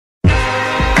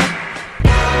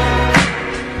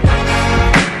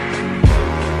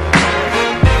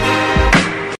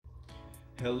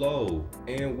Hello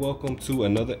and welcome to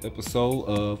another episode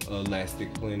of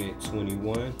Elastic Planet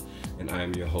 21, and I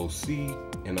am your host C,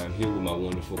 and I'm here with my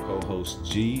wonderful co-host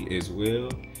G as well.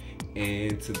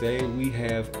 And today we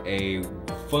have a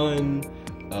fun,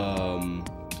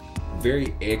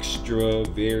 very extra,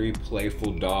 very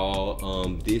playful doll.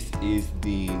 This is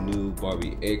the new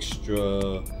Barbie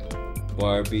Extra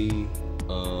Barbie.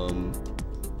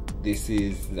 This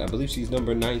is, I believe she's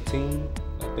number 19,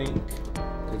 I think.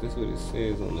 Because that's what it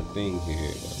says on the thing here.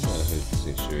 I'm not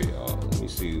 100% sure, y'all. Let me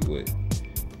see what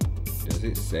does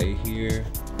it say here.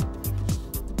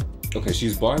 Okay,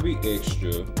 she's Barbie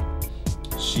Extra.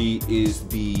 She is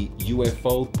the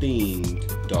UFO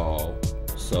themed doll.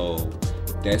 So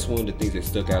that's one of the things that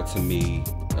stuck out to me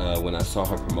when I saw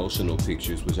her promotional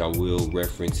pictures, which I will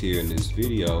reference here in this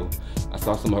video. I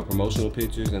saw some of her promotional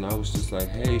pictures and I was just like,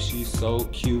 hey, she's so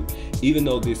cute. Even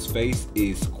though this face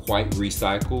is quite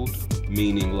recycled,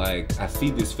 meaning like I see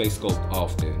this face sculpt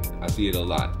often. I see it a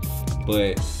lot.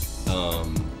 But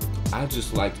I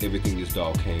just liked everything this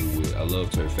doll came with. I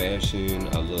loved her fashion.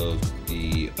 I loved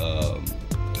the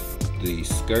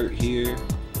skirt here.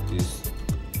 This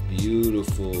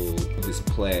beautiful, this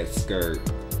plaid skirt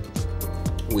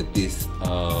with this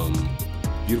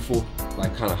beautiful,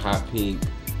 like kind of hot pink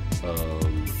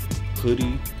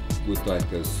hoodie with like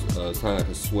a kind of like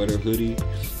a sweater hoodie.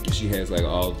 And she has like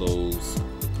all those,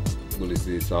 what is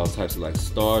this, all types of like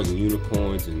stars and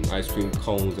unicorns and ice cream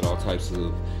cones and all types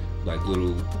of like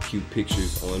little cute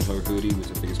pictures on her hoodie, which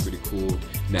I think is pretty cool.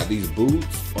 Now these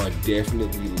boots are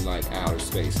definitely like outer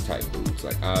space type boots.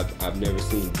 Like I've never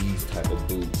seen these type of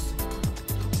boots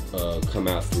come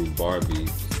out through Barbie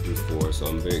before, so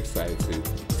I'm very excited to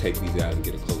take these out and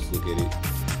get a close look at it.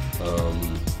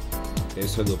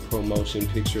 There's her little promotion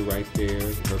picture right there,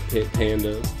 her pet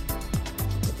panda.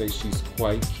 I think she's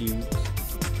quite cute.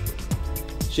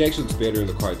 She actually looks better in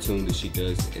the cartoon than she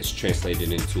does as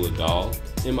translated into a doll,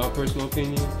 in my personal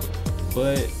opinion.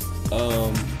 But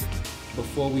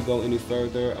before we go any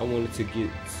further, I wanted to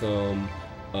get some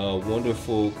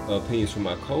wonderful opinions from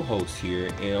my co-host here,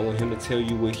 and I want him to tell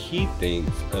you what he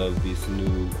thinks of this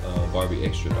new Barbie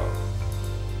Extra doll.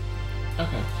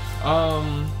 Okay.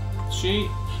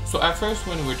 So at first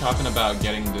when we were talking about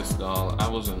getting this doll, I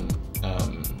wasn't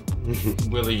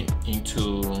really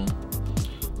into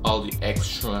all the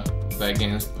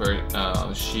extravagance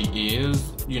she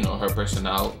is, you know, her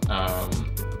personality,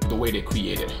 the way they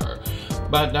created her.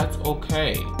 But that's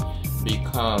okay,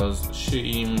 because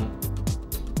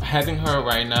having her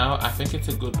right now, I think it's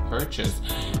a good purchase.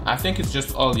 I think it's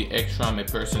just all the extra. I'm a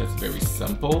person that's very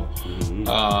simple,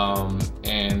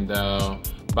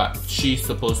 but she's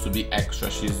supposed to be extra.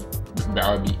 She's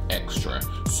Barbie Extra.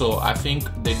 So I think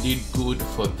they did good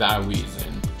for that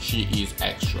reason. She is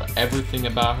extra. Everything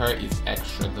about her is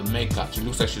extra. The makeup, she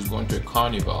looks like she's going to a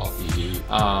carnival.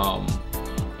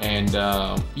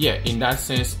 Yeah, in that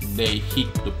sense, they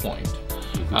hit the point.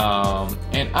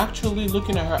 And actually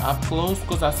looking at her up close,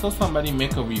 because I saw somebody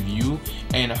make a review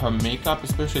and her makeup,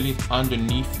 especially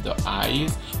underneath the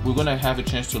eyes, we're gonna have a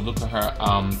chance to look at her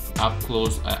up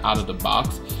close out of the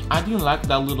box. I didn't like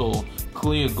that little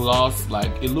clear gloss,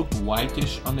 like it looked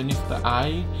whitish underneath the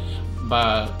eye,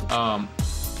 but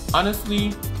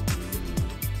honestly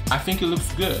I think it looks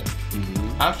good.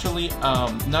 Actually, now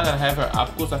that I have her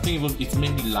up close, I think it's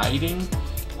maybe lighting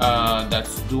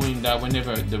that's doing that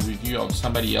whenever the review of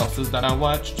somebody else's that I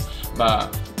watched.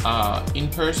 But in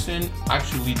person,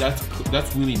 actually that's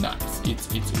really nice.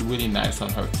 It's really nice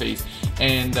on her face,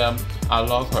 and I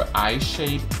love her eye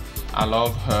shape. I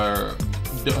love her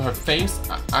face.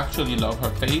 I actually love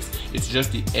her face. It's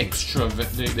just the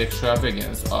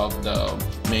extravagance of the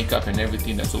makeup and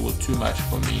everything that's a little too much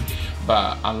for me.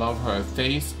 But I love her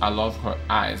face. I love her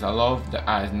eyes. I love the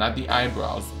eyes, not the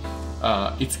eyebrows.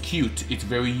 It's cute. It's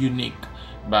very unique.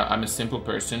 But I'm a simple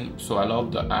person, so I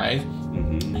love the eyes.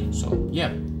 So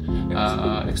yeah,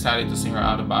 excited to see her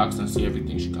out of the box and see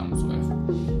everything she comes with.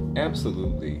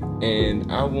 Absolutely.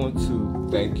 And I want to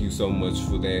thank you so much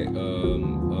for that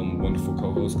wonderful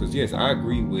co-host, because yes, I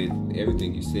agree with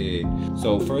everything you said.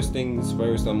 So first things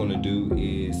first, I'm going to do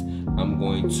is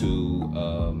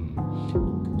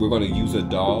we're going to use a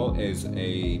doll as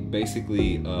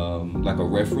basically like a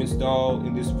reference doll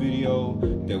in this video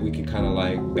that we can kind of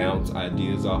like bounce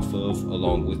ideas off of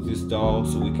along with this doll,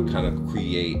 so we can kind of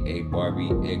create a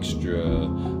Barbie Extra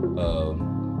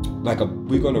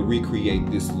we're going to recreate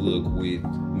this look with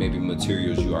maybe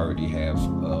materials you already have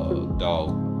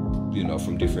doll, you know,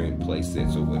 from different play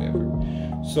sets or whatever.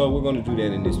 So we're going to do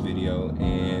that in this video,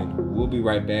 and we'll be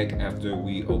right back after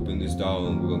we open this doll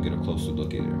and we're going to get a closer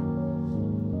look at her.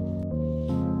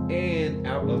 And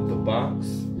out of the box,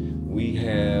 we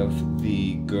have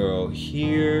the girl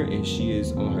here, and she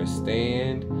is on her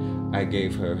stand. I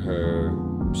gave her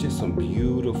just some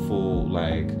beautiful,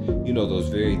 like, you know, those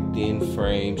very thin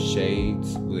frame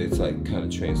shades where it's like kind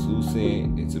of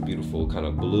translucent. It's a beautiful kind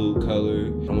of blue color.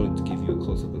 I wanted to give you a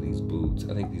close-up of these boots.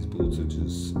 I think these boots are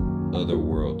just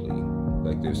otherworldly.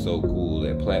 Like, they're so cool.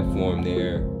 That platform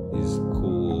there is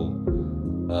cool.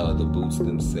 The boots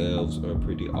themselves are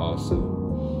pretty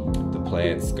awesome. The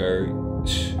plaid skirt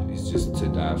is just to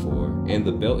die for. And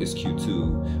the belt is cute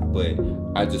too, but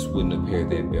I just wouldn't have paired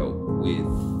that belt with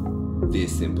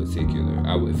this in particular.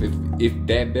 If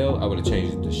that belt, I would have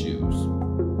changed the shoes,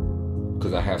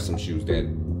 because I have some shoes that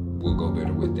will go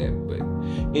better with that. But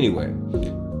anyway,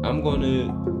 I'm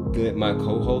gonna let my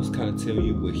co-host kind of tell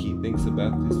you what he thinks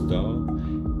about this doll,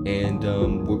 and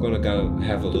we're gonna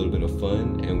have a little bit of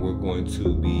fun, and we're going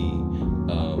to be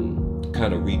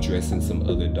kind of redressing some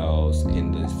other dolls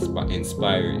in the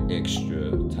inspired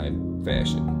extra type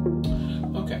fashion.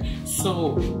 Okay,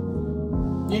 so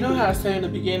you know how I said in the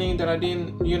beginning that I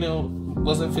didn't,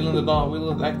 wasn't feeling the doll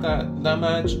really like that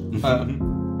much, but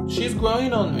she's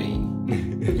growing on me.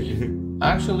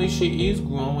 Actually, she is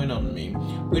growing on me.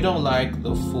 We don't like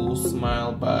the full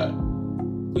smile, but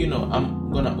I'm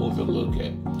gonna overlook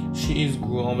it. She is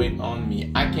growing on me.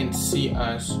 I can see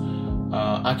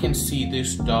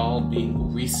this doll being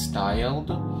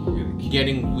restyled,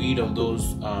 getting rid of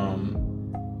those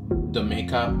the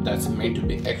makeup that's meant to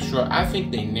be extra. I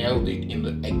think they nailed it in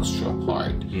the extra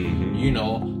part.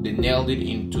 They nailed it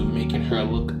into making her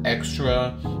look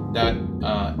extra, that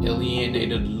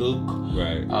alienated look.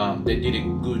 Right. They did a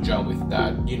good job with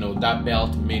that. That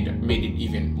belt made it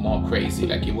even more crazy.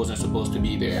 Like, it wasn't supposed to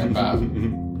be there, but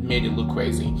made it look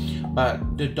crazy.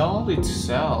 But the doll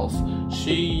itself,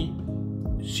 she's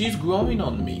growing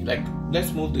on me. Like,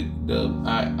 let's move the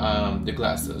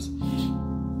glasses.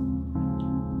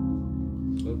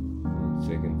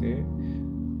 Second there.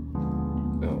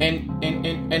 Oh.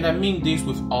 And I mean this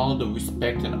with all the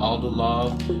respect and all the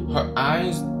love. Her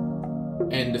eyes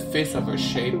and the face of her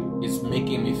shape is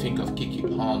making me think of Keke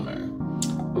Palmer.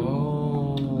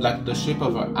 Oh. Like, the shape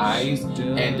of her eyes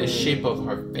and the shape of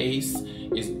her face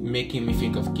is making me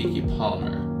think of Keke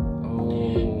Palmer.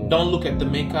 Oh. Don't look at the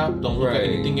makeup, don't look at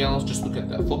anything else, just look at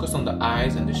that. Focus on the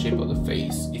eyes and the shape of the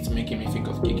face. It's making me think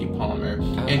of Keke Palmer.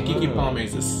 And Keke Palmer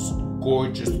is a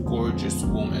gorgeous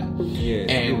woman. Yes,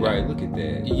 and you're right. Look at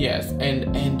that. Yes,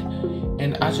 and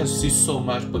I just see so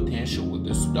much potential with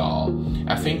this doll.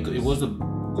 I think it was a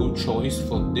good choice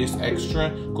for this extra,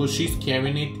 because she's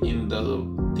carrying it in the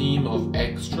theme of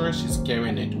extra. She's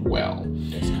carrying it well.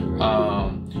 That's correct.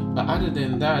 But other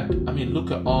than that, I mean, look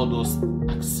at all those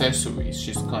accessories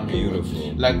she's coming with.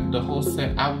 Like, the whole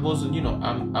set. I wasn't,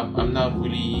 I'm not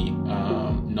really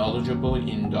knowledgeable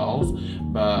in dolls,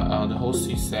 but the host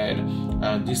said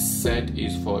this set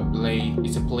is for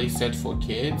it's a play set for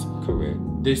kids. Correct.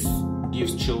 This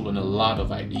gives children a lot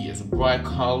of ideas. Bright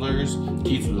colors,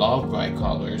 kids love bright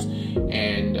colors,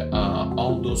 and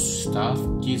all those stuff,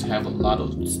 kids have a lot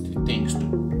of things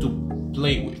to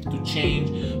play with, to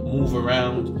change, move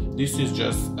around. This is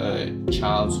just a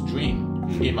child's dream,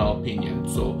 in my opinion.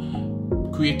 So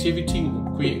creativity,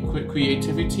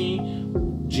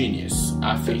 genius.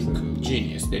 I think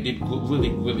genius. They did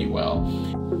really well.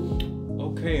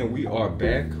 Okay, and we are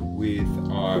back with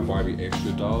our Barbie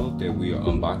extra doll that we are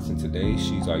unboxing today.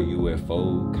 She's our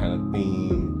UFO kind of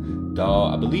theme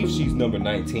doll. I believe she's number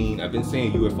 19. I've been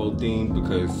saying UFO theme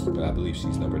because I believe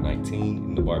she's number 19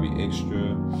 in the Barbie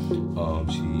extra.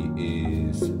 She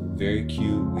is very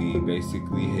cute. We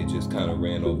basically had just kind of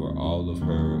ran over all of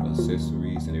her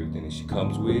accessories and everything that she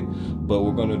comes with. But what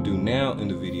we're gonna do now in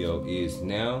the video is,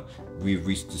 now we've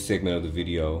reached the segment of the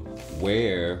video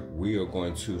where we are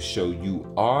going to show you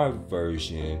our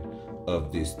version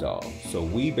of this doll. So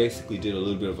we basically did a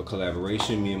little bit of a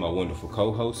collaboration. Me and my wonderful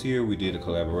co-host here, we did a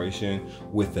collaboration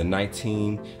with the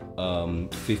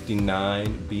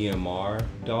 1959 BMR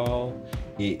doll.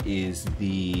 It is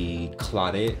the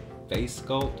Claudette face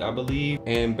sculpt, I believe.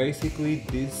 And basically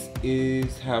this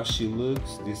is how she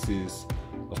looks. This is,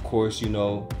 of course, I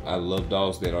love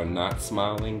dolls that are not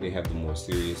smiling. They have the more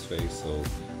serious face, so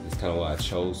it's kind of why I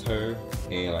chose her.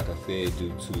 And like I said,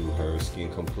 due to her skin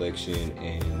complexion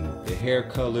and the hair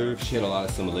color, she had a lot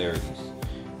of similarities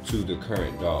to the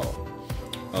current doll.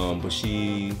 But let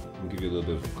me give you a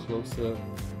little bit of a close-up.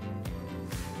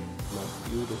 My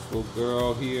beautiful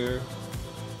girl here.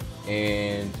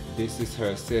 And this is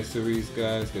her accessories,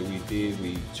 guys, that we did.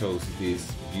 We chose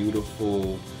this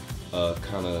beautiful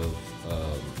kind of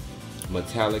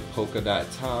metallic polka dot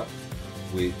top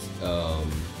with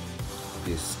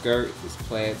this skirt, this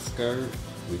plaid skirt.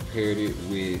 We paired it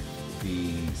with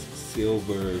these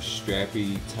silver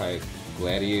strappy type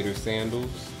gladiator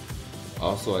sandals.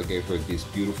 Also, I gave her this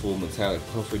beautiful metallic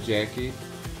puffer jacket.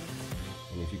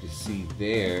 And if you can see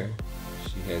there,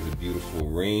 she has a beautiful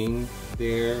ring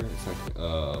there. It's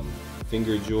like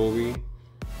finger jewelry.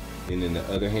 And in the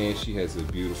other hand, she has a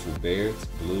beautiful bear. It's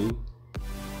blue.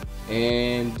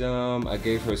 And I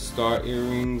gave her star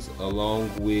earrings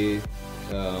along with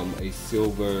a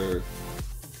silver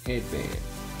headband.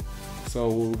 So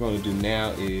what we're going to do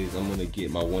now is I'm going to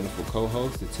get my wonderful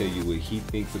co-host to tell you what he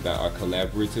thinks about our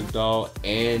collaborative doll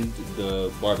and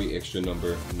the Barbie extra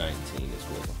number 19 as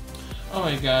well.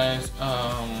 Alright guys,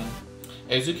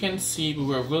 as you can see, we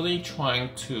were really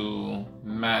trying to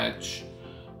match,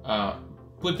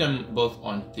 put them both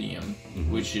on theme,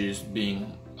 which is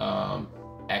being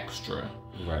extra.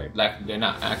 Right. Like they're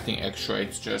not acting extra,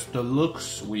 it's just the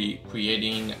looks we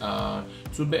creating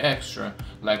to be extra.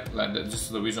 Like this is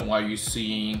the reason why you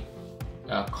see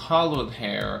colored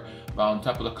hair, but on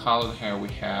top of the colored hair we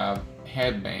have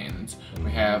headbands,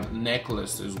 we have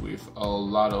necklaces with a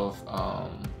lot of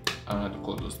I don't know how to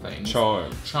call those things.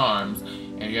 Charms,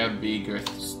 and you have bigger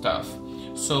stuff.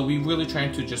 So we really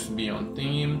trying to just be on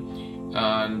theme,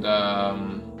 and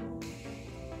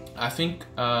I think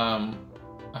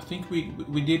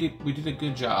we did a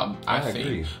good job. I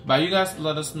think. But you guys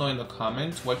let us know in the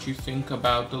comments what you think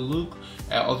about the look.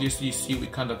 Obviously, you see we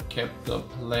kind of kept the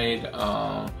plaid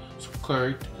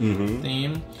skirt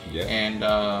theme, and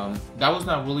that was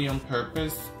not really on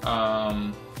purpose.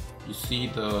 You see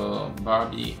the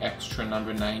Barbie extra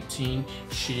number 19.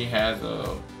 She has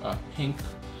a pink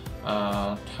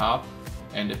top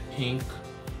and a pink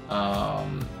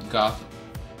goth.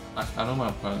 I don't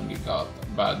want to call it goth,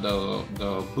 but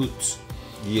the boots.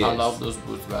 Yes. I love those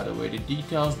boots, by the way. The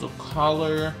details, the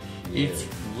color, it's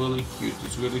really cute.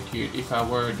 It's really cute. If I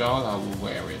were a doll, I would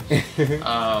wear it.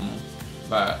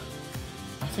 But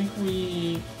I think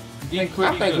we did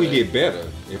pretty good. We did better.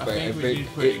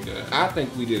 I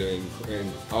think we did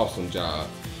an awesome job.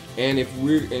 And if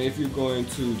you're going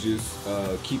to just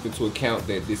keep into account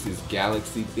that this is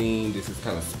galaxy themed, this is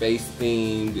kind of space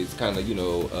themed, it's kind of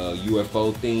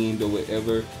UFO themed or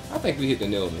whatever, I think we hit the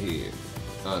nail on the head.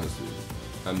 Honestly,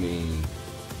 I mean,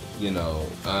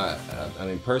 I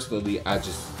mean personally, I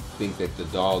just think that the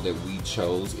doll that we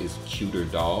chose is a cuter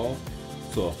doll.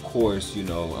 So of course, I'm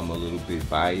a little bit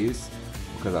biased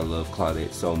because I love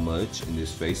Claudette so much in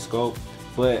this face sculpt.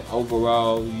 But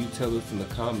overall, you tell us in the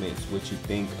comments what you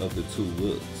think of the two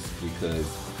looks, because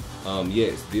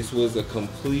yes, this was a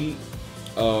complete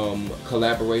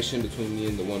collaboration between me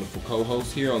and the wonderful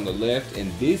co-host here on the left,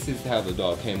 and this is how the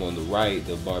doll came on the right,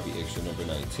 the Barbie extra number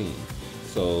 19.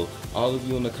 So all of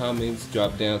you in the comments,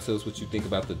 drop down, tell us what you think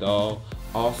about the doll.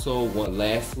 Also,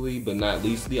 lastly but not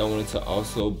leastly, I wanted to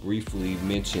also briefly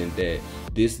mention that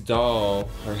this doll,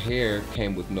 her hair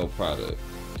came with no product.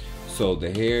 So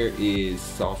the hair is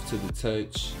soft to the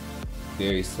touch,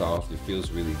 very soft. It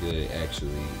feels really good,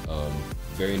 actually.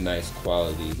 Very nice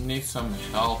quality. Needs some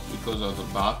help because of the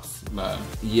box, but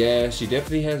yeah, she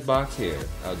definitely has box hair.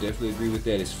 I'll definitely agree with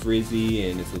that. It's frizzy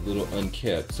and it's a little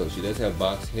unkept, so she does have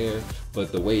box hair.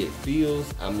 But the way it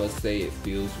feels, I must say, it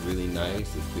feels really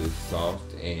nice. It feels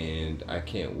soft, and I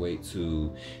can't wait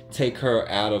to take her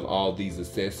out of all these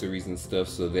accessories and stuff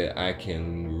so that I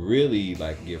can really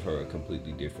give her a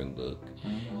completely different look.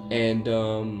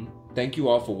 And thank you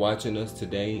all for watching us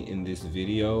today in this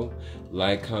video.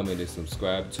 Like, comment, and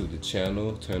subscribe to the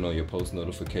channel. Turn on your post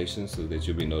notifications so that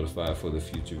you'll be notified for the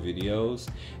future videos.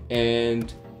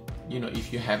 And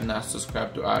if you have not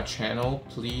subscribed to our channel,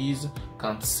 please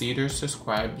consider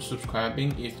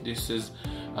subscribing if this is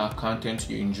content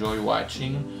you enjoy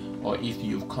watching, or if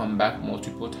you've come back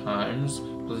multiple times,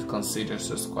 please consider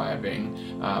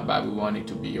subscribing. But we want it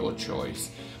to be your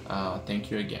choice. Thank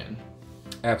you again.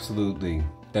 Absolutely.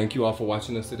 Thank you all for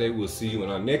watching us today. We'll see you in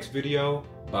our next video.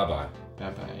 Bye-bye.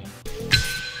 Bye-bye.